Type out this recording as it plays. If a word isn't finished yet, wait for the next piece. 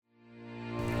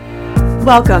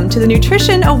Welcome to the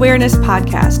Nutrition Awareness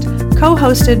Podcast,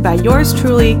 co-hosted by yours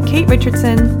truly, Kate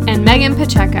Richardson and Megan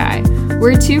Pacheco.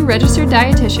 We're two registered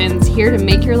dietitians here to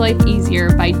make your life easier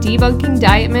by debunking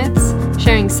diet myths,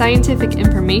 sharing scientific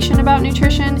information about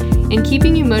nutrition, and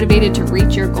keeping you motivated to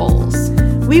reach your goals.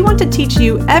 We want to teach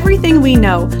you everything we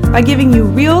know by giving you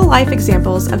real-life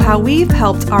examples of how we've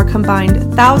helped our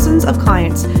combined thousands of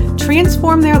clients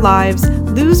transform their lives,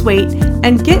 lose weight,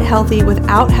 and get healthy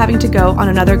without having to go on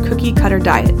another cookie-cutter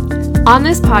diet. On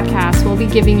this podcast, we'll be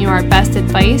giving you our best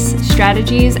advice,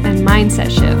 strategies, and mindset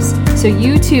shifts so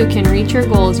you too can reach your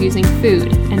goals using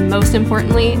food and, most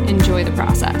importantly, enjoy the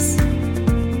process.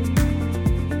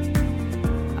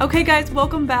 Okay, guys,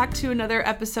 welcome back to another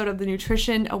episode of the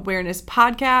Nutrition Awareness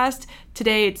Podcast.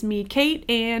 Today, it's me, Kate,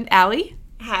 and Allie.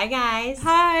 Hi, guys.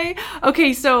 Hi.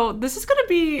 Okay, so this is going to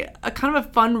be a kind of a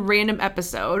fun, random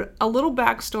episode. A little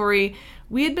backstory.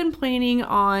 We had been planning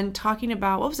on talking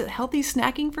about, healthy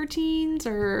snacking for teens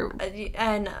or...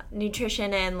 And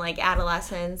nutrition and like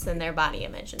adolescents and their body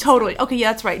image. Totally. Okay,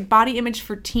 yeah, that's right. Body image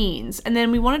for teens. And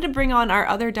then we wanted to bring on our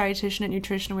other dietitian at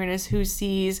Nutrition Awareness who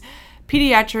sees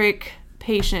pediatric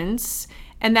patients,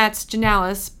 and that's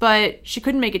Janalis, but she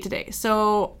couldn't make it today.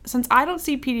 So since I don't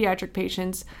see pediatric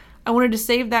patients, I wanted to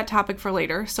save that topic for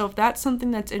later. So if that's something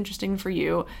that's interesting for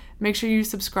you, make sure you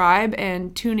subscribe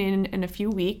and tune in a few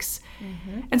weeks.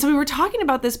 Mm-hmm. And so we were talking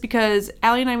about this because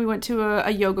Allie and I, we went to a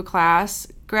yoga class,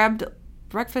 grabbed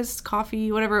breakfast,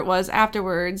 coffee, whatever it was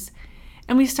afterwards.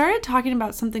 And we started talking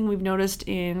about something we've noticed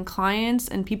in clients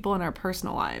and people in our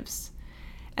personal lives.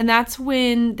 And that's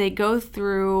when they go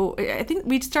through, I think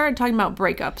we started talking about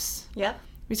breakups. Yep.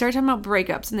 We started talking about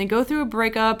breakups, and they go through a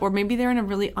breakup, or maybe they're in a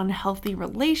really unhealthy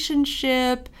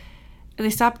relationship, and they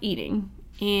stop eating,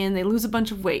 and they lose a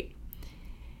bunch of weight.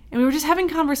 And we were just having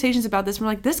conversations about this, and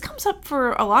we're like, this comes up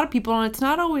for a lot of people, and it's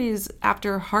not always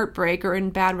after heartbreak or in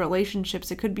bad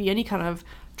relationships. It could be any kind of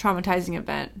traumatizing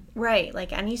event. Right,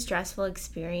 like any stressful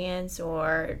experience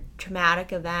or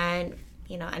traumatic event,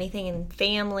 you know, anything in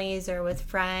families or with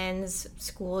friends,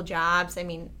 school, jobs, I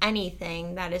mean,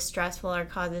 anything that is stressful or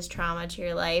causes trauma to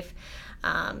your life.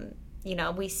 You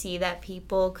know, we see that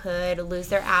people could lose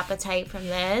their appetite from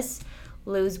this,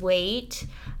 lose weight,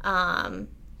 and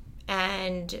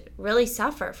really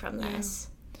suffer from this.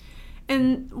 Yeah.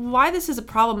 And why this is a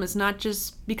problem is not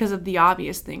just because of the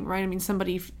obvious thing, right? I mean,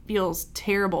 somebody feels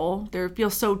terrible. They feel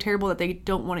so terrible that they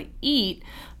don't want to eat.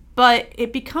 But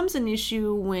it becomes an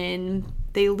issue when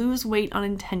they lose weight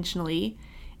unintentionally,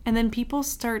 and then people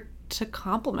start to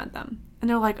compliment them. And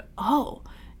they're like, oh,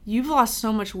 you've lost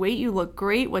so much weight. You look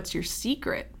great. What's your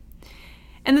secret?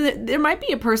 And then there might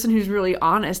be a person who's really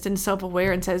honest and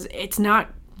self-aware and says, it's not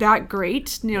that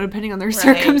great, you know, depending on their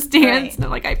circumstance. Right. And they're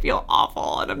like, I feel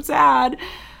awful and I'm sad.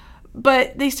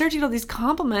 But they start to get all these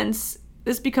compliments.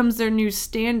 This becomes their new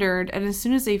standard. And as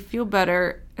soon as they feel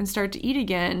better and start to eat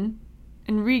again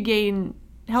and regain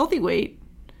healthy weight,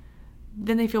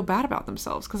 then they feel bad about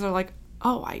themselves because they're like,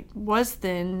 oh, I was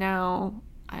thin, now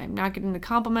I'm not getting the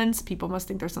compliments, people must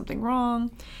think there's something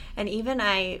wrong. And even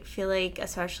I feel like,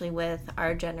 especially with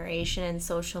our generation and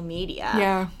social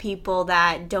media, people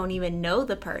that don't even know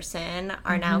the person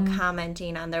are now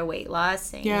commenting on their weight loss,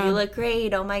 saying, you look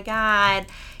great, oh my God,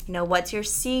 you know, what's your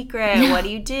secret, what do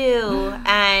you do?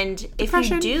 And if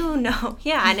you do know,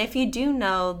 and if you do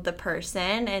know the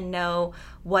person and know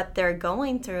what they're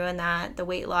going through and that the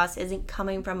weight loss isn't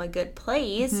coming from a good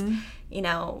place, you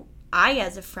know, I,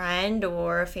 as a friend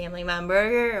or a family member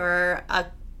or a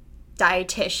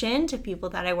dietitian to people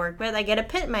that I work with, I get a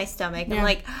pit in my stomach. I'm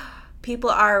like, people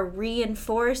are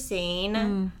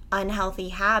reinforcing unhealthy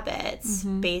habits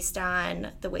based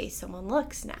on the way someone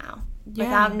looks now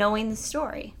without knowing the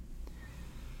story.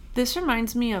 This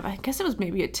reminds me of, I guess it was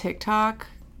maybe a TikTok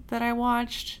that I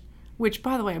watched, which,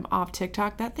 by the way, I'm off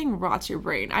TikTok. That thing rots your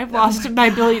brain. I've lost my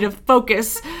ability to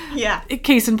focus.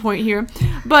 Case in point here.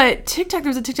 But TikTok, there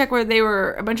was a TikTok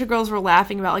where a bunch of girls were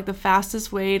laughing about like the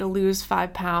fastest way to lose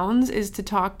 5 pounds is to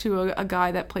talk to a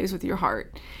guy that plays with your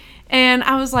heart. And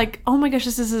I was like, oh my gosh,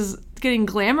 this is getting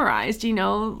glamorized, you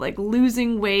know, like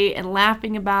losing weight and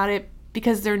laughing about it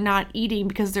because they're not eating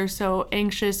because they're so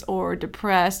anxious or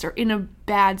depressed or in a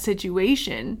bad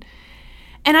situation.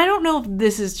 And I don't know if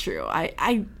this is true.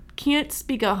 I can't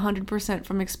speak 100%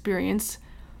 from experience,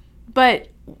 but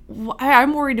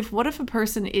I'm worried what if a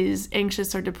person is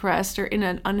anxious or depressed or in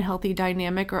an unhealthy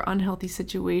dynamic or unhealthy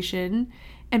situation,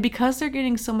 and because they're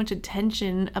getting so much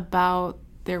attention about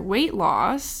their weight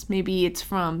loss, maybe it's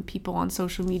from people on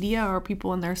social media or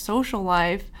people in their social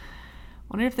life, I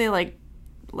wonder if they like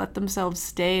let themselves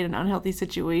stay in an unhealthy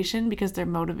situation because they're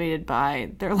motivated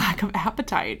by their lack of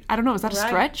appetite. I don't know. Is that a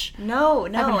stretch? No.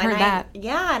 I haven't heard that.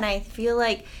 And I feel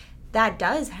like that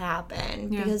does happen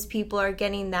because people are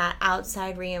getting that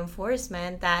outside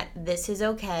reinforcement that this is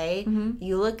okay,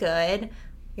 you look good,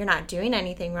 you're not doing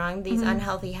anything wrong. These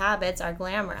unhealthy habits are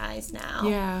glamorized now.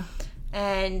 Yeah.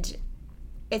 And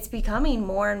it's becoming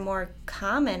more and more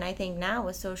common, I think, now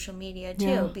with social media,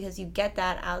 too, because you get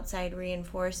that outside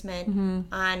reinforcement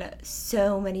on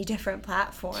so many different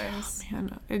platforms. Oh,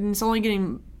 man. And it's only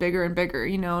getting bigger and bigger,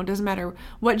 you know. It doesn't matter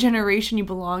what generation you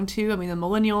belong to. I mean, the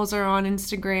millennials are on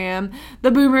Instagram,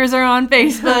 the boomers are on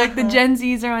Facebook, the Gen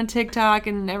Zs are on TikTok,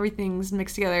 and everything's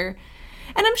mixed together.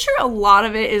 And I'm sure a lot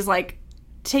of it is, like,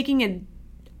 taking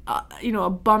a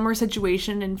bummer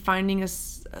situation and finding a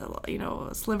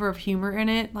sliver of humor in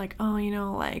it. Like, oh,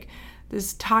 like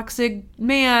this toxic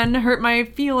man hurt my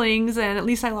feelings and at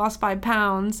least I lost 5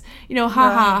 pounds,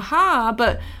 ha.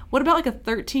 But what about like a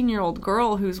 13-year-old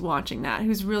girl who's watching that,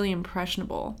 who's really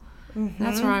impressionable?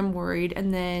 That's where I'm worried.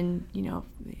 And then,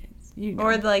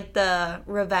 or like the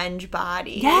revenge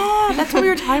body. Yeah, that's what we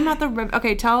were talking about.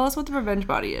 Okay, tell us what the revenge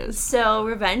body is. So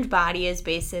revenge body is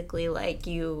basically like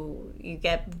you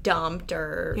get dumped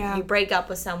or you break up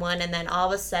with someone and then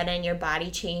all of a sudden your body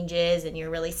changes and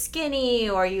you're really skinny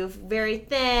or you're very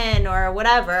thin or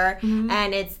whatever.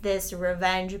 And it's this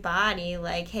revenge body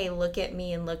like, hey, look at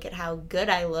me and look at how good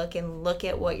I look and look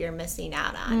at what you're missing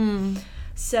out on.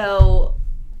 So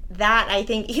that, I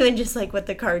think, even just like with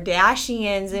the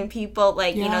Kardashians and people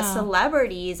like,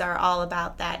 celebrities are all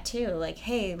about that too. Like,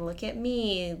 hey, look at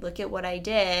me, look at what I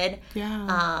did.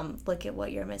 Look at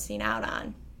what you're missing out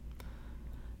on.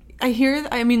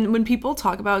 When people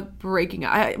talk about breaking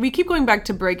up, we keep going back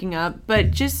to breaking up,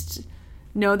 but just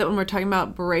know that when we're talking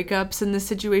about breakups in this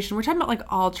situation, we're talking about like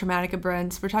all traumatic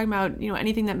events. We're talking about,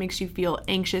 anything that makes you feel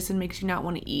anxious and makes you not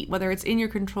want to eat, whether it's in your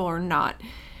control or not.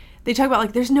 They talk about,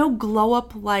 like, there's no glow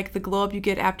up like the glow up you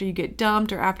get after you get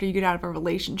dumped or after you get out of a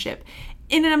relationship.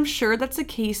 And I'm sure that's the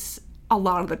case a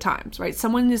lot of the times, right?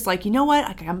 Someone is like, you know what?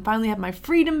 I finally have my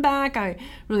freedom back. I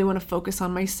really want to focus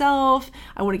on myself.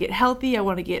 I want to get healthy. I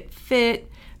want to get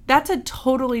fit. That's a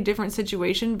totally different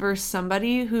situation versus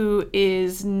somebody who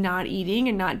is not eating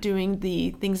and not doing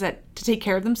the things to take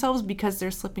care of themselves because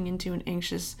they're slipping into an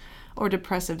anxious or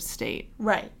depressive state.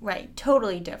 Right.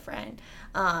 Totally different.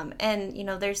 And,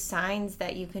 there's signs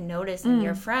that you can notice in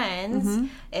your friends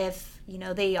if,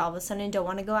 they all of a sudden don't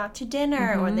want to go out to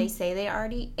dinner or they say they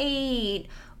already ate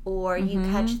or you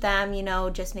catch them,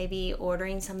 just maybe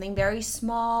ordering something very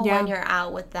small when you're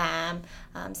out with them,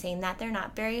 saying that they're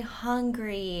not very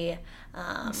hungry.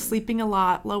 Sleeping a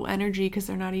lot, low energy because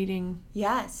they're not eating.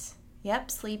 Yes.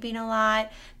 Yep, sleeping a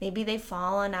lot. Maybe they've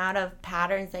fallen out of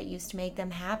patterns that used to make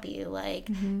them happy, like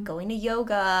going to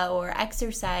yoga or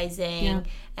exercising,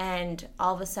 and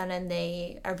all of a sudden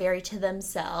they are very to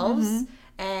themselves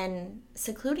and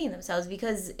secluding themselves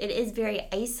because it is very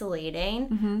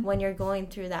isolating when you're going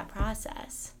through that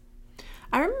process.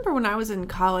 I remember when I was in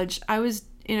college, I was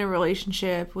in a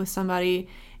relationship with somebody,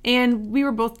 and we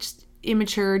were both just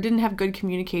immature, didn't have good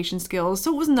communication skills,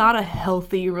 so it was not a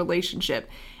healthy relationship.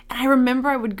 And I remember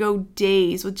I would go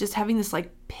days with just having this like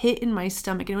pit in my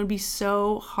stomach and it would be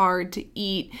so hard to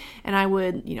eat. And I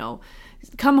would,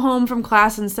 come home from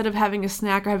class, instead of having a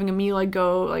snack or having a meal, I'd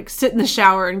go like sit in the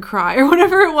shower and cry or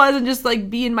whatever it was and just like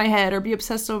be in my head or be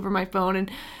obsessed over my phone.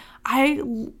 And I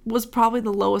was probably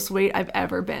the lowest weight I've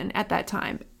ever been at that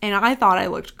time. And I thought I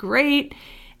looked great.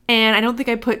 And I don't think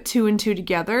I put 2 and 2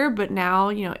 together. But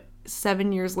now,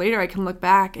 7 years later, I can look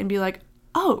back and be like,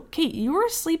 oh, Kate, you were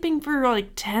sleeping for like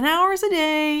 10 hours a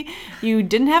day. You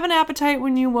didn't have an appetite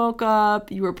when you woke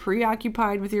up. You were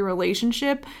preoccupied with your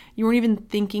relationship. You weren't even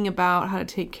thinking about how to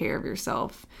take care of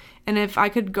yourself. And if I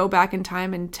could go back in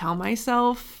time and tell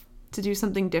myself to do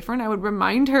something different, I would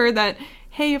remind her that,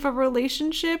 hey, if a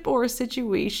relationship or a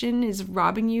situation is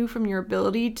robbing you from your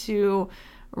ability to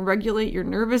regulate your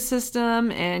nervous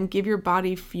system and give your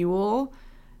body fuel,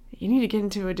 you need to get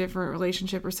into a different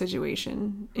relationship or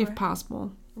situation if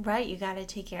possible. Right. You got to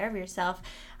take care of yourself.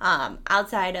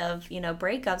 Outside of,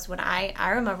 breakups, when I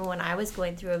remember when I was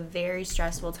going through a very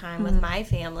stressful time with my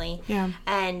family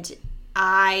and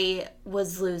I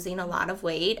was losing a lot of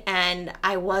weight and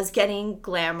I was getting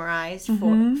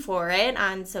glamorized for it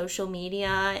on social media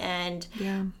and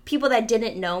people that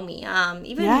didn't know me.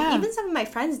 Even some of my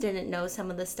friends didn't know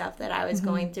some of the stuff that I was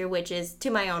going through, which is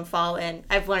to my own fault, and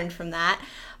I've learned from that.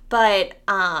 But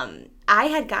I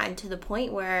had gotten to the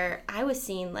point where I was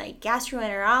seeing like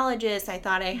gastroenterologists. I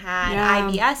thought I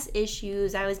had IBS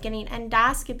issues. I was getting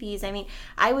endoscopies. I mean,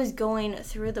 I was going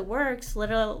through the works.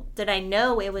 Little did I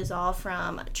know it was all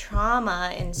from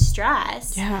trauma and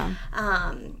stress. Yeah.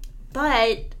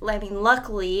 But I mean,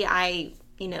 luckily I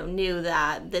knew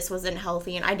that this wasn't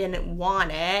healthy and I didn't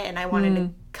want it and I wanted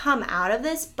to come out of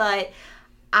this, but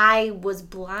I was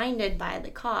blinded by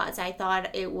the cause. I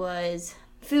thought it was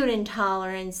food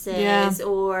intolerances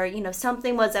or,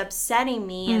 something was upsetting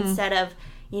me instead of,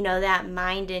 that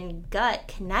mind and gut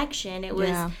connection. It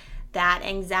was that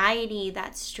anxiety,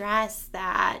 that stress,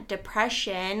 that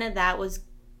depression that was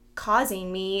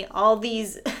causing me all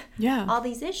these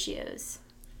issues.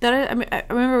 I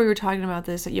remember we were talking about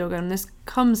this at yoga, and this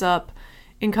comes up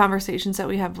in conversations that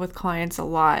we have with clients a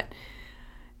lot.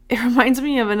 It reminds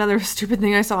me of another stupid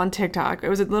thing I saw on TikTok. It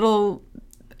was a little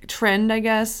trend, I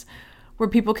guess, where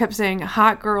people kept saying,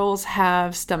 hot girls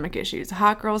have stomach issues.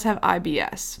 Hot girls have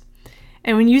IBS.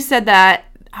 And when you said that,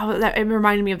 it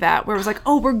reminded me of that, where it was like,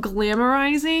 oh, we're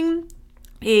glamorizing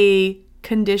a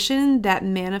condition that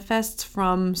manifests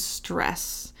from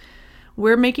stress.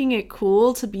 We're making it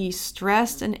cool to be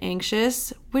stressed and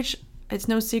anxious, which it's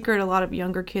no secret a lot of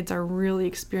younger kids are really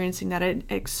experiencing that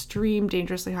at extreme,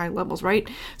 dangerously high levels, right?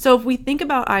 So if we think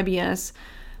about IBS,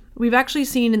 we've actually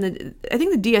seen in the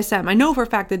DSM, I know for a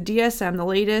fact the DSM, the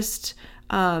latest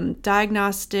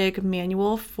diagnostic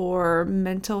manual for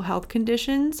mental health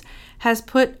conditions, has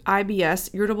put IBS,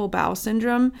 irritable bowel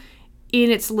syndrome, in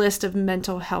its list of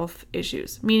mental health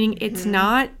issues, meaning it's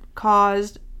not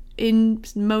caused in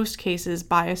most cases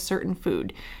by a certain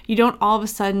food. You don't all of a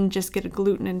sudden just get a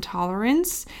gluten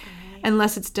intolerance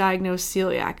unless it's diagnosed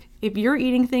celiac. If you're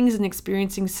eating things and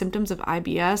experiencing symptoms of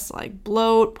IBS like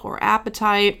bloat, poor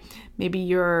appetite, maybe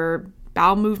your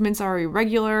bowel movements are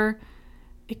irregular,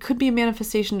 it could be a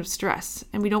manifestation of stress.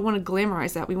 And we don't want to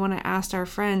glamorize that. We want to ask our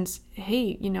friends,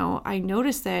 hey, I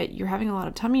noticed that you're having a lot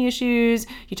of tummy issues.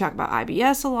 You talk about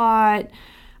IBS a lot.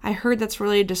 I heard that's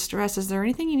related to stress. Is there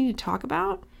anything you need to talk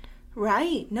about?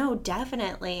 Right. No,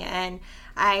 definitely. And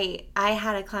I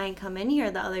had a client come in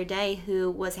here the other day who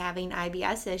was having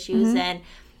IBS issues, and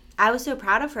I was so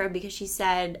proud of her because she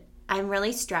said, I'm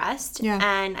really stressed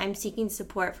and I'm seeking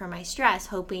support for my stress,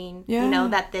 hoping,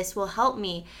 that this will help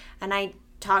me. And I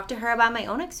talked to her about my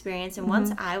own experience, and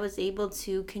once I was able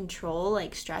to control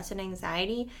like stress and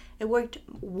anxiety, it worked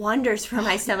wonders for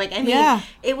my stomach. I mean,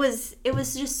 it was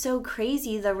just so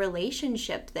crazy, the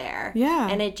relationship there. Yeah.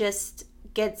 And it just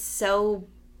gets so,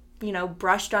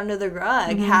 brushed under the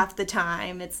rug half the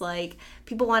time. It's like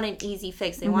people want an easy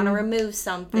fix. They want to remove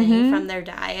something from their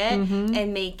diet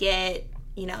and make it,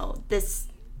 this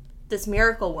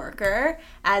miracle worker,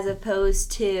 as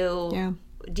opposed to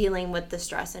dealing with the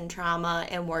stress and trauma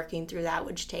and working through that,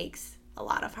 which takes a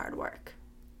lot of hard work.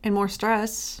 And more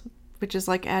stress, which is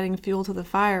like adding fuel to the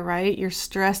fire, right? You're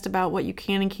stressed about what you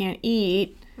can and can't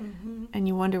eat. And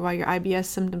you wonder why your IBS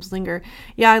symptoms linger.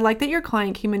 Yeah, I like that your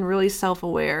client came in really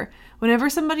self-aware. Whenever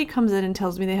somebody comes in and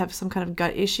tells me they have some kind of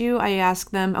gut issue, I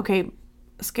ask them, okay,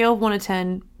 scale of 1 to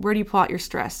 10, where do you plot your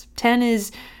stress? 10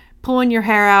 is pulling your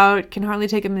hair out, can hardly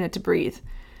take a minute to breathe.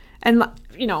 And,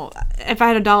 if I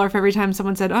had $1 for every time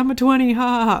someone said, I'm a 20, ha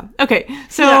ha ha. Okay,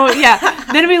 so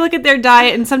then we look at their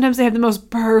diet, and sometimes they have the most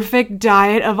perfect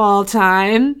diet of all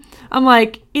time. I'm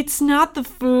like, it's not the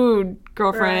food,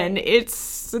 girlfriend. Right.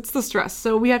 It's the stress.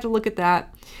 So we have to look at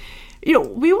that. We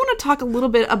want to talk a little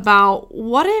bit about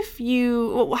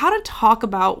how to talk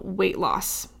about weight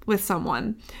loss with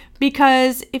someone.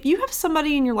 Because if you have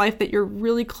somebody in your life that you're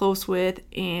really close with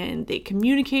and they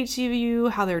communicate to you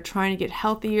how they're trying to get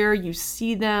healthier, you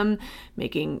see them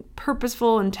making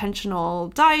purposeful, intentional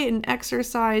diet and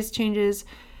exercise changes,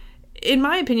 in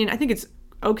my opinion, I think it's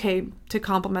okay to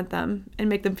compliment them and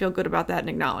make them feel good about that and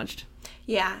acknowledged.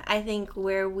 Yeah, I think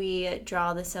where we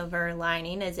draw the silver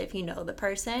lining is if you know the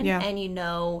person and you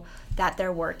know that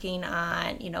they're working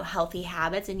on, healthy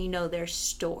habits, and you know their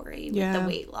story with the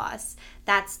weight loss.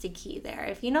 That's the key there.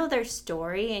 If you know their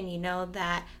story and you know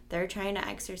that they're trying to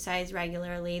exercise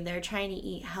regularly, they're trying to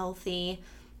eat healthy,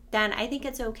 then I think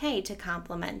it's okay to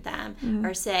compliment them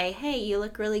or say, hey, you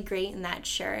look really great in that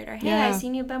shirt. Or, hey, I've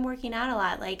seen you've been working out a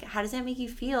lot. Like, how does that make you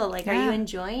feel? Like, are you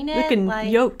enjoying it? Looking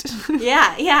yoked.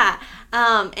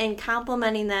 And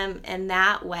complimenting them in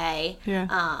that way,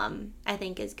 I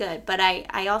think is good. But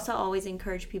I also always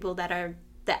encourage people that are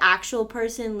the actual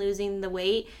person losing the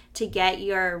weight to get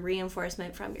your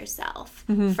reinforcement from yourself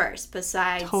first,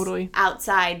 besides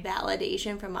outside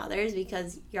validation from others,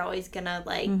 because you're always gonna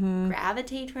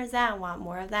gravitate towards that and want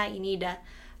more of that. You need to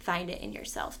find it in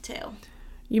yourself too.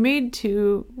 You made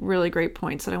two really great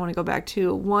points that I want to go back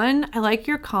to. One, I like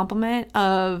your compliment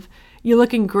of you're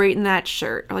looking great in that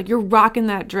shirt, or like you're rocking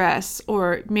that dress,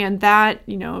 or man, that,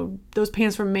 those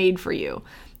pants were made for you.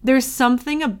 There's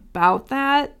something about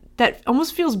that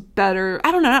almost feels better.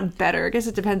 I don't know, not better. I guess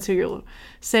it depends who you're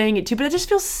saying it to, but it just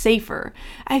feels safer.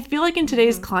 I feel like in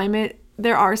today's climate,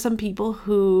 there are some people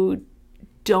who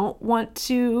don't want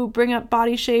to bring up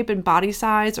body shape and body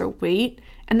size or weight,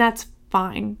 and that's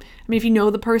fine. I mean, if you know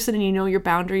the person and you know your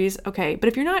boundaries, okay. But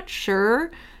if you're not sure,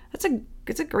 it's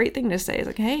a great thing to say. It's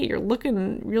like, hey, you're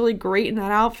looking really great in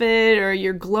that outfit, or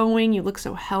you're glowing, you look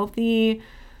so healthy.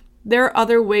 There are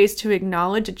other ways to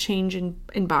acknowledge a change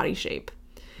in body shape.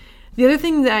 The other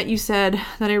thing that you said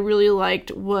that I really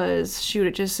liked was, shoot,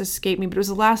 it just escaped me, but it was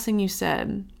the last thing you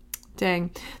said.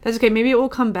 Dang. That's okay. Maybe it will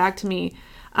come back to me.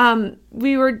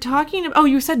 We were talking about,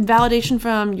 you said validation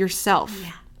from yourself.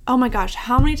 Yeah. Oh my gosh.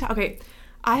 How many times? Okay.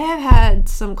 I have had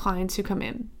some clients who come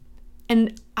in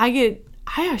and I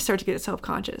start to get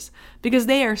self-conscious because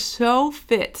they are so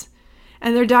fit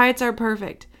and their diets are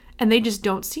perfect and they just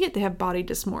don't see it. They have body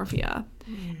dysmorphia.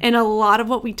 And a lot of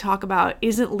what we talk about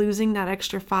isn't losing that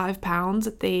extra 5 pounds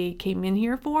that they came in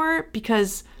here for,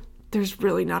 because there's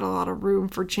really not a lot of room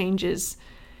for changes.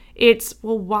 It's,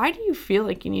 well, why do you feel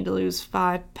like you need to lose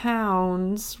 5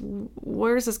 pounds?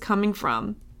 Where is this coming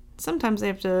from? Sometimes they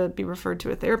have to be referred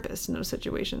to a therapist in those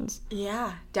situations.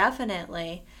 Yeah,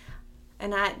 definitely.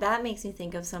 And that makes me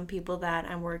think of some people that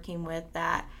I'm working with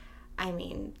that, I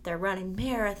mean, they're running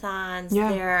marathons.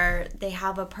 Yeah. They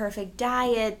have a perfect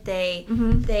diet. They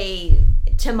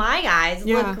to my eyes,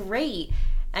 look great,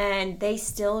 and they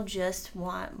still just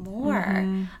want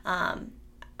more.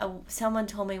 Someone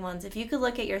told me once, if you could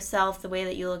look at yourself the way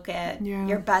that you look at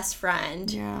your best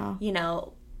friend,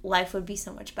 life would be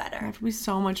so much better. Life would be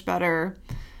so much better.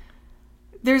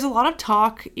 There's a lot of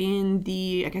talk in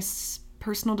the, I guess,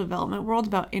 personal development world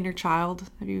about inner child.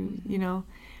 Have you,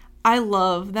 I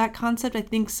love that concept. I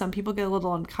think some people get a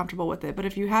little uncomfortable with it, but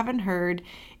if you haven't heard,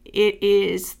 it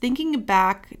is thinking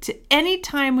back to any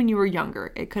time when you were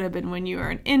younger. It could have been when you were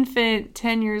an infant,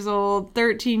 10 years old,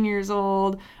 13 years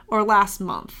old, or last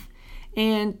month,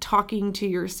 and talking to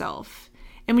yourself.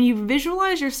 And when you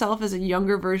visualize yourself as a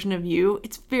younger version of you,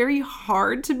 it's very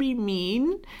hard to be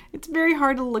mean. It's very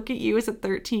hard to look at you as a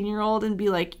 13-year-old and be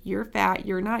like, you're fat,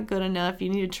 you're not good enough, you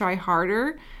need to try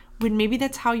harder, when maybe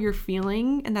that's how you're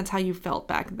feeling and that's how you felt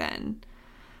back then.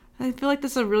 I feel like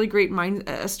this is a really great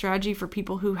strategy for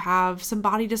people who have some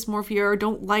body dysmorphia or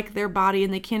don't like their body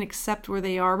and they can't accept where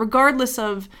they are, regardless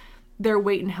of their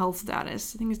weight and health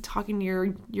status. I think talking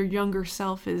to your younger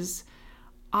self is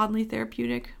oddly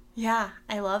therapeutic. Yeah,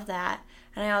 I love that.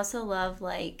 And I also love,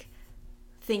 like,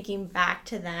 thinking back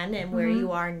to then and where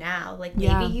you are now. Like,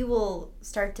 maybe you will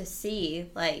start to see,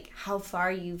 like, how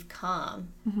far you've come,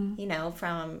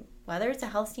 from whether it's a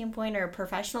health standpoint or a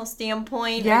professional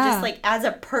standpoint or just, like, as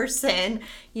a person,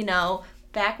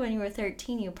 back when you were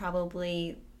 13, you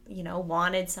probably,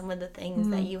 wanted some of the things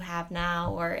that you have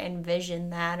now or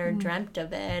envisioned that or dreamt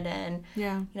of it. And,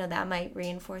 that might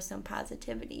reinforce some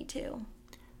positivity, too.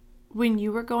 When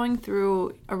you were going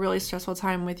through a really stressful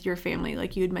time with your family,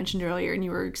 like you had mentioned earlier, and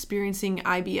you were experiencing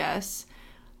IBS,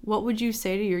 what would you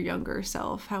say to your younger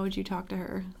self? How would you talk to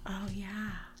her? Oh, yeah.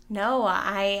 No,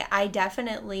 I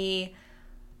definitely,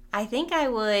 I think I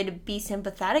would be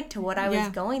sympathetic to what I was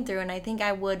going through, and I think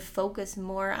I would focus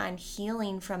more on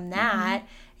healing from that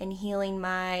and healing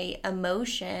my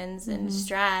emotions and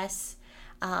stress,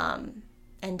 and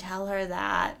tell her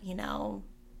that,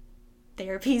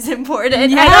 therapy's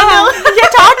important. Yeah. I don't know.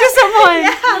 Talk to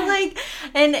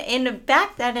someone. And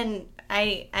back then, and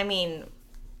I mean,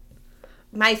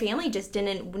 my family just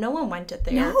didn't. No one went to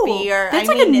therapy, that's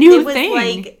a new thing. It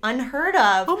was like unheard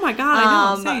of. Oh my god,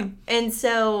 I know. Same. And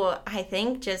so I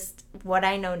think just what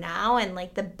I know now and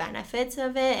like the benefits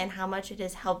of it and how much it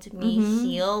has helped me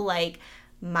heal, like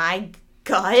my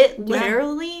gut,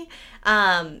 literally.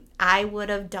 I would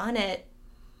have done it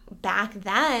back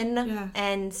then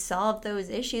and solve those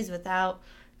issues without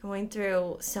going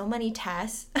through so many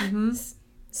tests,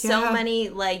 so many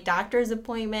like doctor's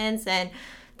appointments, and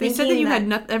they said that you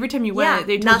had every time you went,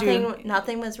 they told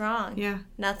nothing was wrong. Yeah,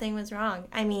 nothing was wrong.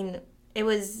 I mean, it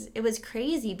was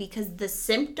crazy because the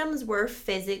symptoms were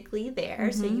physically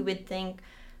there, so you would think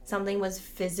something was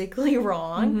physically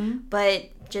wrong, but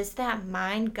just that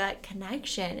mind-gut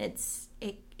connection, it's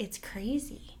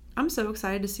crazy. I'm so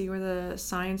excited to see where the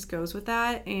science goes with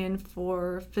that, and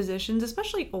for physicians,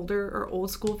 especially older or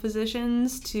old school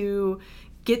physicians, to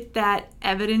get that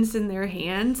evidence in their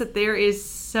hands that there is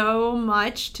so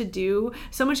much to do,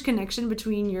 so much connection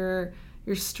between your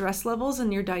your stress levels,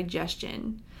 and your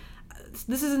digestion.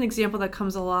 This is an example that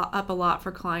comes up a lot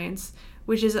for clients,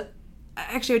 which is,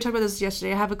 actually I talked about this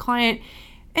yesterday. I have a client,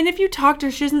 and if you talk to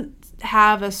her, she doesn't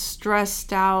have a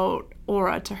stressed out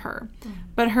aura to her,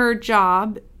 but her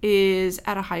job is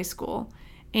at a high school,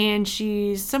 and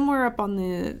she's somewhere up on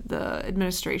the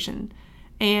administration.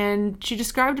 And she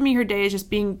described to me her day as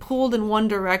just being pulled in one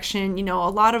direction. You know, a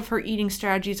lot of her eating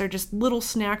strategies are just little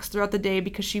snacks throughout the day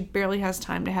because she barely has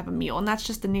time to have a meal. And that's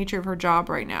just the nature of her job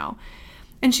right now.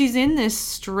 And she's in this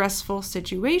stressful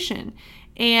situation.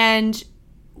 And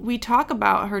we talk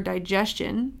about her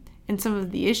digestion and some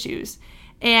of the issues.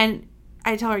 And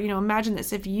I tell her, you know, imagine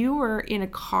this. If you were in a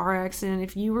car accident,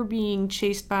 if you were being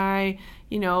chased by,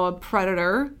 you know, a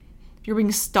predator, if you're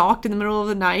being stalked in the middle of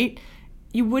the night,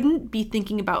 you wouldn't be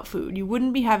thinking about food. You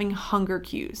wouldn't be having hunger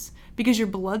cues because your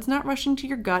blood's not rushing to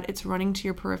your gut. It's running to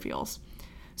your peripherals.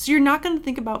 So you're not going to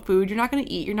think about food. You're not going to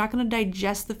eat. You're not going to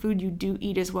digest the food you do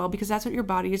eat as well because that's what your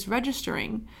body is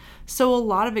registering. So a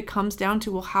lot of it comes down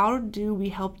to, well, how do we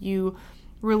help you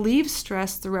relieve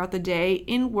stress throughout the day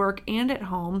in work and at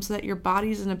home so that your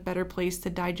body's in a better place to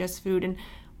digest food? And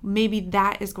maybe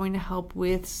that is going to help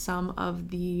with some of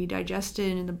the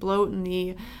digestion and the bloat and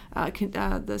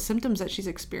the symptoms that she's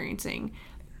experiencing.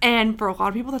 And for a lot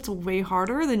of people, that's way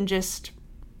harder than just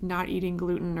not eating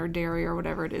gluten or dairy or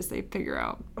whatever it is they figure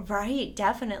out. Right,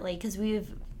 definitely. Because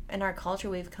in our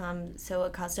culture, we've come so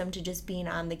accustomed to just being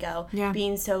on the go,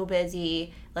 being so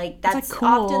busy. Like, that's cool.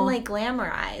 Often, like,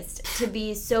 glamorized to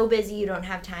be so busy you don't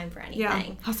have time for anything.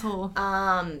 Yeah, hustle.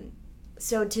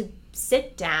 So to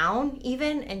sit down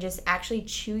even and just actually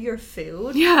chew your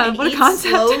food and what eat a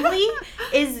concept. Slowly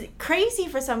is crazy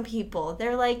for some people.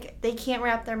 They're like, they can't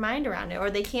wrap their mind around it, or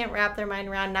they can't wrap their mind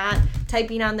around not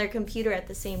typing on their computer at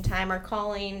the same time or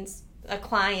calling a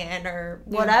client or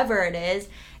whatever it is,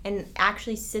 and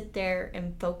actually sit there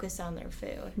and focus on their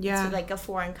food. It's like a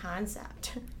foreign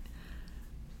concept.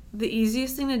 The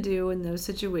easiest thing to do in those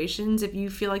situations, if you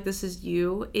feel like this is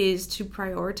you, is to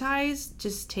prioritize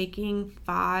just taking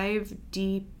 5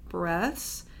 deep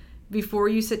breaths before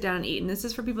you sit down and eat. And this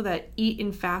is for people that eat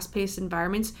in fast-paced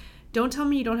environments. Don't tell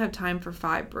me you don't have time for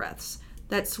 5 breaths.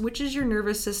 That switches your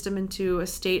nervous system into a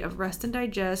state of rest and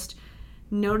digest.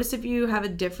 Notice if you have a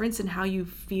difference in how you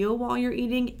feel while you're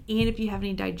eating and if you have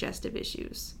any digestive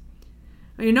issues.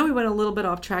 I know we went a little bit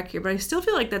off track here, but I still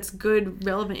feel like that's good,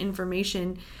 relevant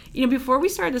information. You know, before we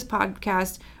started this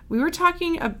podcast, we were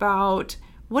talking about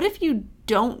what if you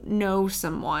don't know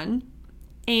someone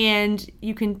and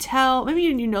you can tell, maybe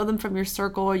you know them from your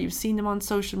circle or you've seen them on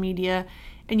social media,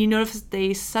 and you notice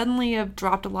they suddenly have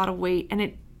dropped a lot of weight and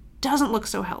it doesn't look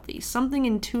so healthy. Something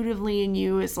intuitively in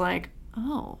you is like,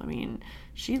 oh, I mean,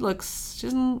 she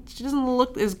doesn't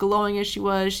look as glowing as she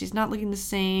was. She's not looking the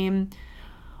same.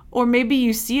 Or maybe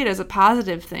you see it as a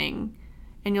positive thing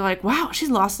and you're like, wow, she's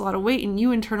lost a lot of weight, and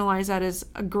you internalize that as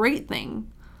a great thing.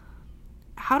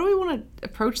 How do we want to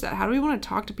approach that? How do we want to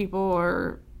talk to people,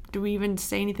 or do we even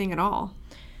say anything at all?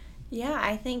 Yeah,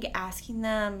 I think asking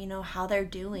them, you know, how they're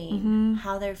doing,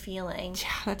 how they're feeling. Yeah,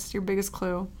 that's your biggest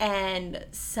clue. And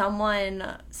someone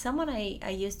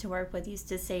I used to work with used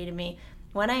to say to me,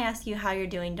 when I ask you how you're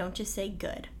doing, don't just say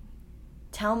good.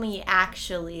 Tell me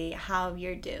actually how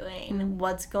you're doing,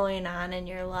 what's going on in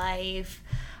your life,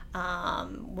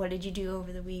 what did you do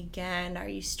over the weekend, are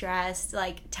you stressed?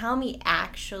 Like, tell me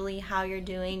actually how you're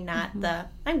doing, not the,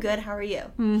 I'm good, how are you?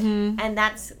 And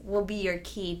that's will be your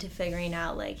key to figuring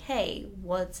out, like, hey,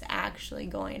 what's actually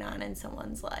going on in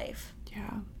someone's life.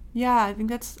 Yeah, I think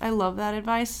I love that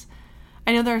advice.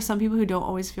 I know there are some people who don't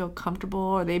always feel comfortable,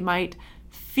 or they might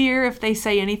fear if they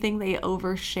say anything, they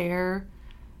overshare.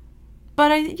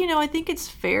 But I think it's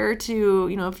fair to,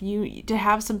 to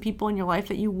have some people in your life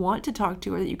that you want to talk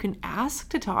to or that you can ask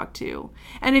to talk to.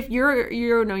 And if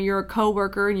you're a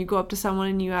coworker and you go up to someone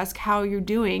and you ask how you're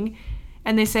doing,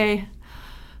 and they say,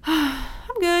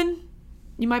 I'm good,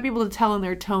 you might be able to tell in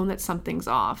their tone that something's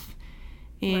off.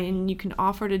 And you can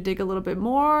offer to dig a little bit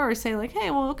more, or say like,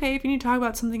 hey, well, okay, if you need to talk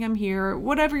about something, I'm here.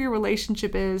 Whatever your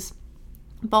relationship is,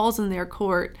 ball's in their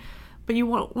court. But you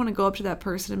want to go up to that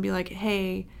person and be like,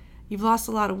 hey, you've lost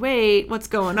a lot of weight, what's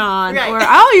going on? Right. Or,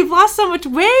 oh, you've lost so much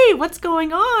weight, what's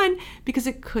going on? Because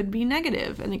it could be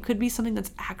negative, and it could be something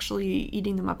that's actually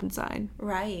eating them up inside.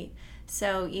 Right.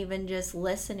 So even just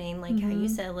listening, like how you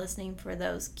said, listening for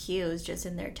those cues, just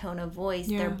in their tone of voice,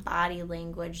 their body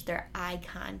language, their eye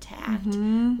contact.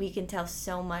 We can tell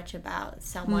so much about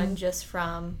someone just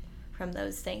from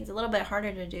those things. A little bit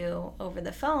harder to do over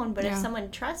the phone, but if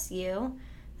someone trusts you,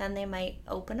 then they might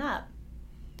open up.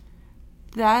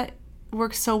 That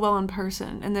works so well in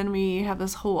person. And then we have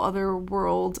this whole other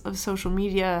world of social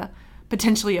media,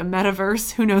 potentially a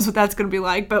metaverse. Who knows what that's going to be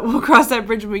like, but we'll cross that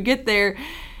bridge when we get there.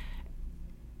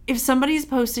 If somebody's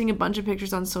posting a bunch of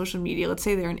pictures on social media, let's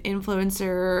say they're an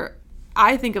influencer,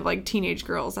 I think of like teenage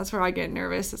girls. That's where I get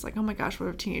nervous. It's like, oh my gosh, what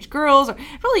if teenage girls or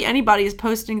really anybody is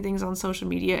posting things on social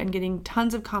media and getting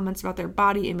tons of comments about their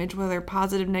body image, whether they're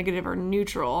positive, negative, or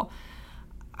neutral.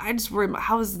 I just worry about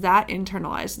how is that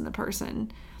internalized in the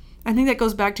person. I think that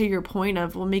goes back to your point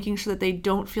of, well, making sure that they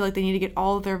don't feel like they need to get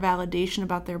all of their validation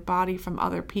about their body from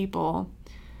other people.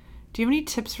 Do you have any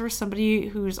tips for somebody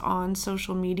who's on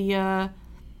social media,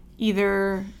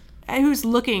 either who's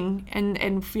looking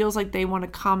and feels like they want to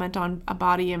comment on a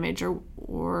body image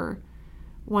or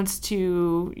wants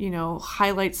to,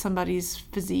 highlight somebody's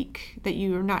physique that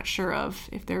you're not sure of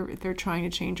if they're trying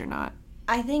to change or not?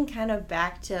 I think kind of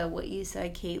back to what you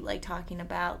said, Kate, like talking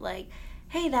about like,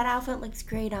 hey, that outfit looks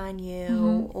great on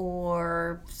you,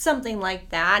 or something like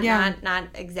that. Yeah. Not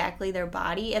exactly their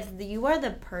body. If you are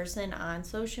the person on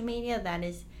social media that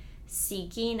is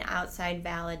seeking outside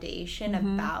validation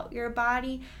about your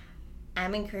body,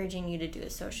 I'm encouraging you to do a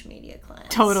social media cleanse.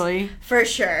 Totally. For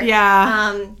sure.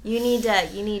 Yeah. You need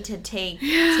to take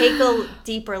a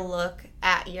deeper look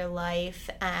at your life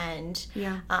and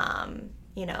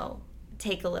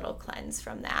take a little cleanse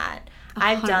from that. 100%.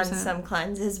 I've done some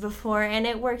cleanses before and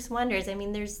it works wonders. I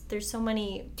mean, there's so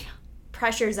many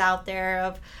pressures out there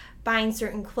of buying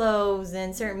certain clothes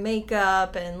and certain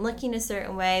makeup and looking a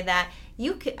certain way that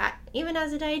you could, even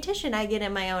as a dietitian, I get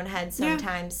in my own head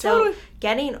sometimes. Yeah, totally. So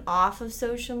getting off of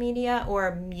social media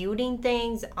or muting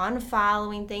things,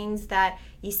 unfollowing things that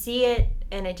you see it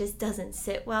and it just doesn't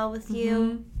sit well with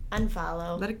you,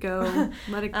 unfollow. Let it go.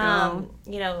 Let it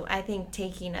go. I think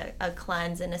taking a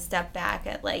cleanse and a step back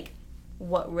at like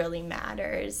what really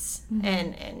matters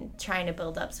and trying to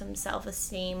build up some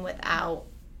self-esteem without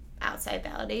outside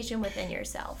validation within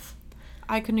yourself.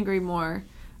 I couldn't agree more.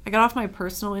 I got off my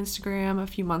personal Instagram a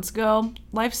few months ago.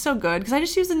 Life's so good because I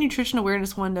just used the nutrition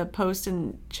awareness one to post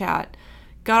and chat.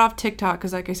 Got off TikTok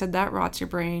because, like I said, that rots your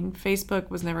brain. Facebook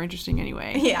was never interesting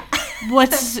anyway. Yeah.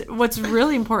 What's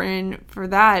really important for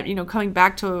that, coming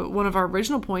back to one of our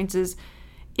original points is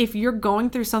if you're going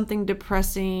through something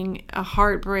depressing, a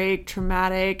heartbreak,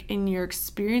 traumatic, and you're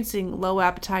experiencing low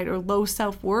appetite or low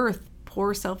self-worth,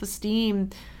 poor self-esteem,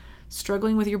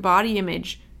 struggling with your body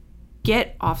image,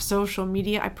 get off social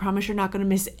media. I promise you're not going to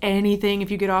miss anything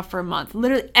if you get off for a month.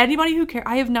 Literally, anybody who cares.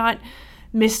 I have not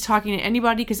missed talking to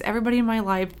anybody because everybody in my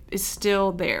life is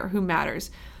still there who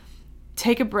matters.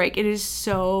 Take a break. It is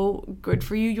so good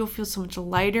for you. You'll feel so much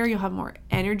lighter. You'll have more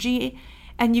energy.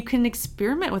 And you can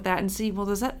experiment with that and see, well,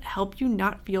 does that help you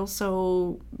not feel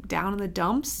so down in the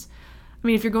dumps? I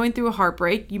mean, if you're going through a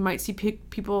heartbreak, you might see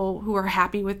people who are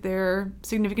happy with their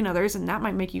significant others, and that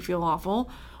might make you feel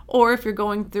awful. Or if you're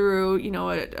going through,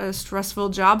 a stressful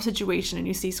job situation and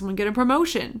you see someone get a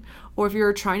promotion. Or if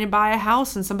you're trying to buy a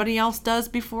house and somebody else does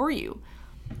before you.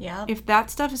 Yeah. If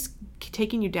that stuff is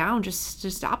taking you down, just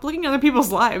stop looking at other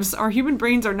people's lives. Our human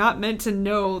brains are not meant to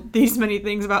know these many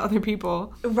things about other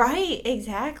people. Right,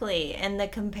 exactly. And the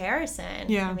comparison.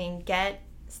 Yeah. I mean,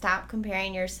 stop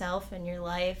comparing yourself and your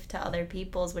life to other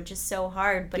people's, which is so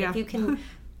hard. But if you can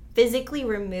physically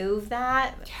remove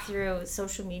that through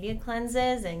social media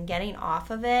cleanses and getting off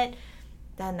of it,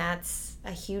 then that's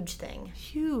a huge thing.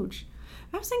 Huge.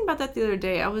 I was thinking about that the other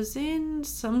day. I was in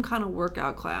some kind of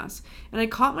workout class and I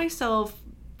caught myself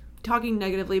talking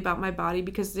negatively about my body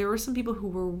because there were some people who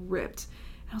were ripped.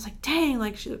 And I was like, dang,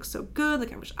 like she looks so good.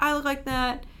 Like I wish I looked like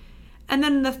that. And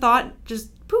then the thought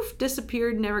just poof,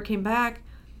 disappeared, never came back.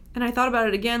 And I thought about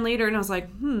it again later and I was like,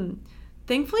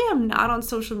 thankfully I'm not on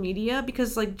social media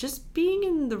because like just being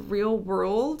in the real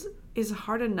world is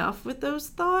hard enough with those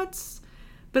thoughts.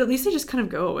 But at least they just kind of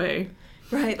go away.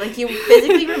 Right, like you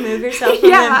physically remove yourself from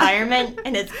the environment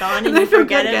and it's gone and you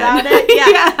forget about it.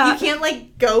 Yeah. You can't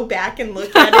like go back and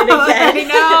look at it again. I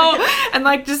know. And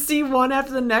like just see one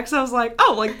after the next. I was like,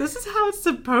 oh, like this is how it's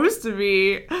supposed to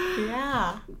be.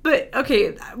 Yeah. But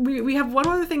okay, we have one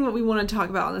other thing that we want to talk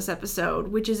about in this episode,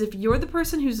 which is if you're the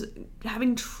person who's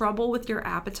having trouble with your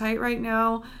appetite right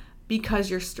now because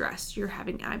you're stressed, you're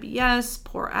having IBS,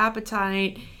 poor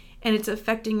appetite, and it's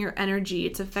affecting your energy.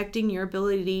 It's affecting your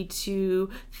ability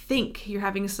to think. You're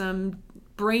having some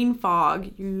brain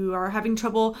fog. You are having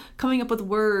trouble coming up with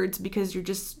words because you're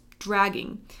just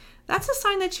dragging. That's a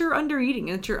sign that you're under eating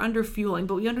and that you're under fueling.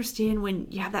 But we understand when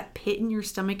you have that pit in your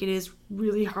stomach, it is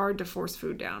really hard to force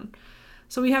food down.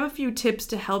 So we have a few tips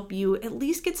to help you at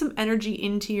least get some energy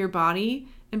into your body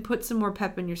and put some more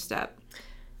pep in your step.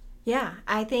 Yeah,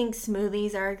 I think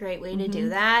smoothies are a great way to do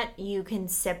that. You can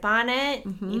sip on it.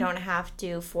 You don't have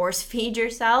to force feed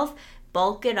yourself.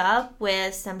 Bulk it up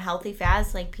with some healthy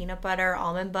fats like peanut butter,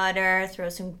 almond butter. Throw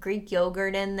some Greek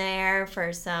yogurt in there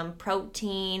for some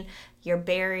protein, your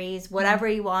berries, whatever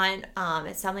you want.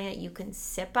 It's something that you can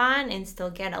sip on and still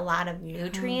get a lot of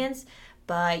nutrients,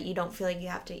 but you don't feel like you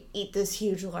have to eat this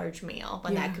huge, large meal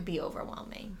when that could be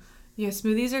overwhelming. Yeah,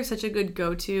 smoothies are such a good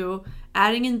go-to.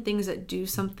 Adding in things that do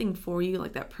something for you,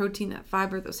 like that protein, that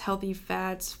fiber, those healthy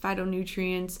fats,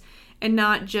 phytonutrients, and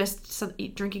not just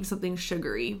drinking something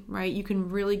sugary, right? You can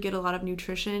really get a lot of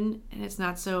nutrition, and it's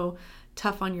not so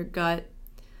tough on your gut.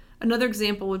 Another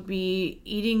example would be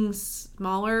eating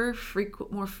smaller,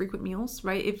 more frequent meals,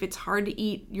 right? If it's hard to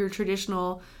eat your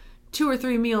traditional 2 or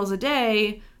 3 meals a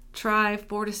day, try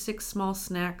 4 to 6 small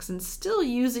snacks and still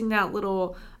using that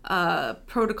little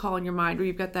protocol in your mind where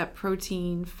you've got that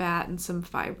protein, fat, and some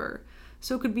fiber.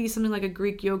 So it could be something like a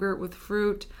Greek yogurt with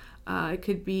fruit. It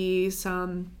could be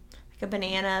some... like a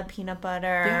banana, peanut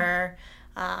butter,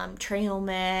 trail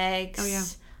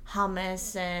mix,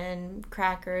 hummus and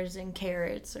crackers and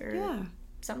carrots or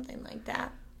something like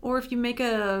that. Or if you make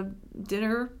a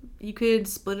dinner, you could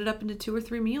split it up into 2 or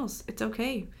 3 meals. It's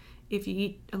okay. If you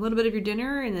eat a little bit of your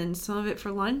dinner and then some of it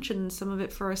for lunch and some of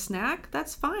it for a snack,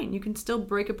 that's fine. You can still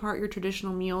break apart your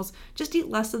traditional meals. Just eat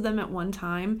less of them at one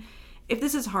time. If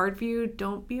this is hard for you,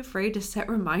 don't be afraid to set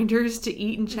reminders to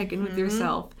eat and check in with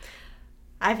yourself.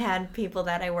 I've had people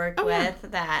that I work with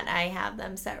that I have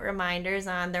them set reminders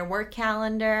on their work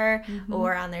calendar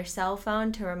or on their cell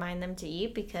phone to remind them to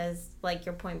eat because, like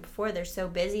your point before, they're so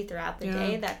busy throughout the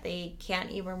day that they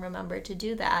can't even remember to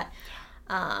do that.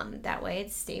 That way it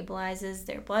stabilizes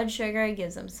their blood sugar,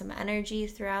 gives them some energy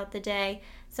throughout the day.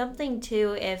 Something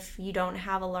too, if you don't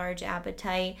have a large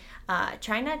appetite,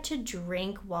 try not to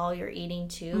drink while you're eating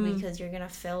too because you're going to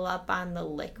fill up on the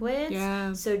liquids.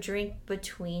 Yeah. So drink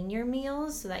between your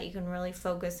meals so that you can really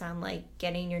focus on like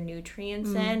getting your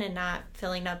nutrients in and not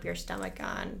filling up your stomach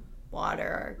on water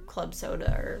or club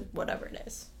soda or whatever it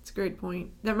is. It's a great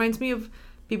point. That reminds me of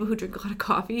people who drink a lot of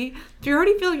coffee. If you're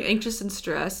already feeling anxious and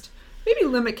stressed, maybe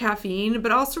limit caffeine,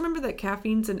 but also remember that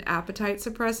caffeine's an appetite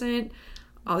suppressant.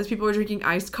 All these people are drinking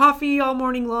iced coffee all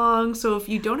morning long. So if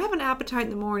you don't have an appetite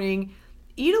in the morning,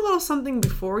 eat a little something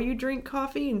before you drink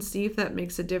coffee and see if that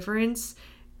makes a difference.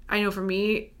 I know for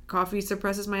me, coffee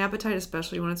suppresses my appetite,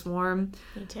 especially when it's warm.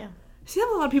 Me too. See, I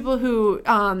have a lot of people who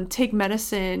take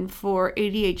medicine for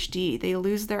ADHD. They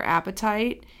lose their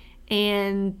appetite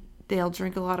and they'll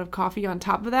drink a lot of coffee on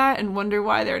top of that and wonder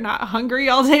why they're not hungry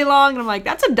all day long. And I'm like,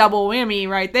 that's a double whammy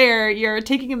right there. You're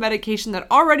taking a medication that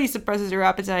already suppresses your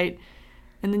appetite,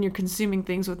 and then you're consuming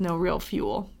things with no real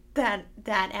fuel. That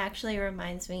actually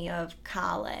reminds me of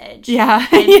college. Yeah.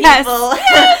 And people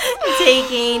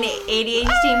taking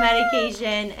ADHD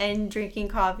medication and drinking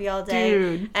coffee all day.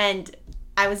 Dude. And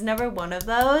I was never one of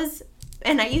those.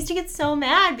 And I used to get so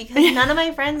mad because none of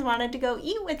my friends wanted to go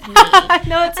eat with me.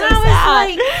 No, it's so sad.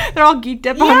 Like, they're all geeked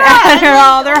up on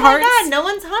Adderall. Their hearts. Oh my God, no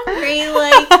one's hungry.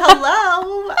 Like,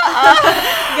 hello.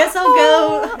 I guess I'll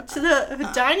go to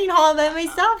the dining hall by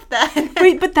myself then.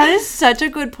 Wait, but that is such a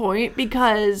good point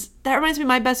because that reminds me of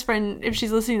my best friend. If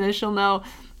she's listening to this, she'll know.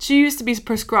 She used to be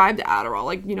prescribed Adderall,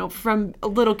 like, you know, from a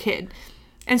little kid.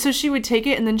 And so she would take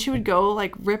it and then she would go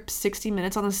like rip 60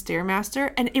 minutes on the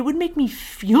Stairmaster and it would make me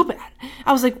feel bad.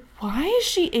 I was like, why is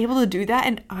she able to do that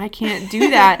and I can't do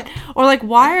that? Or like,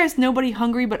 why is nobody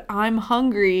hungry but I'm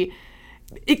hungry?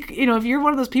 You know, if you're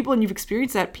one of those people and you've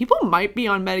experienced that, people might be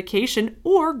on medication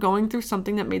or going through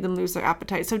something that made them lose their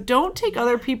appetite. So don't take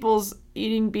other people's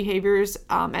eating behaviors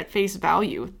at face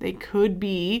value. They could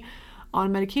be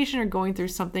on medication or going through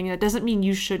something. That doesn't mean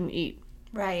you shouldn't eat.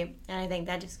 Right. And I think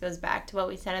that just goes back to what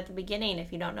we said at the beginning.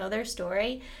 If you don't know their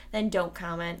story, then don't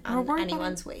comment on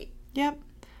anyone's weight. Yep.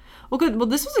 Well, good. Well,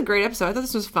 this was a great episode. I thought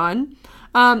this was fun.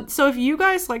 So if you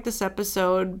guys like this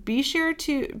episode, be sure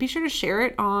to share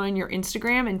it on your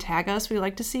Instagram and tag us. We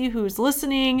like to see who's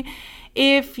listening.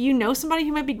 If you know somebody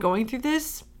who might be going through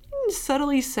this,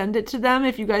 subtly send it to them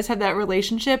if you guys have that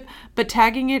relationship, but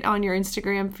tagging it on your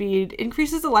Instagram feed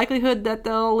increases the likelihood that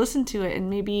they'll listen to it and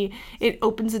maybe it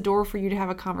opens the door for you to have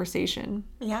a conversation.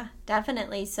 Yeah,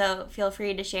 definitely. So feel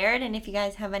free to share it, and if you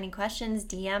guys have any questions,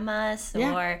 DM us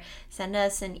or send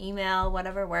us an email,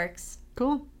 whatever works.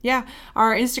 Cool. Yeah.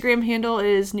 Our Instagram handle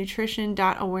is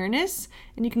nutrition.awareness,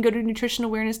 and you can go to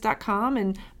nutritionawareness.com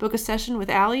and book a session with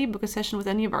Allie, book a session with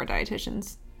any of our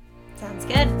dietitians. Sounds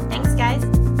good. Thanks, guys.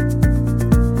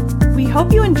 We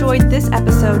hope you enjoyed this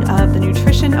episode of the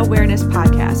Nutrition Awareness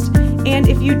Podcast. And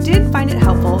if you did find it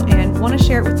helpful and want to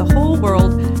share it with the whole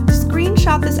world, screenshot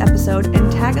screenshot this episode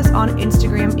and tag us on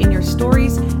Instagram in your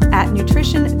stories at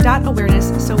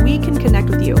nutrition.awareness so we can connect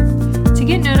with you. To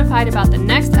get notified about the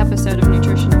next episode of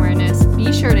Nutrition Awareness,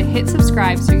 be sure to hit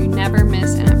subscribe so you never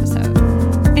miss an episode.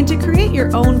 And to create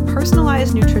your own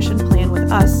personalized nutrition plan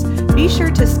with us, be sure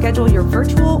to schedule your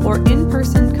virtual or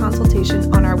in-person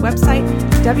consultation on our website,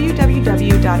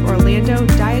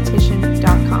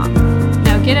 www.orlandodietitian.com.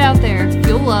 Now get out there,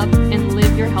 fuel up, and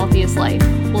live your healthiest life.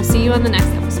 We'll see you on the next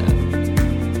episode.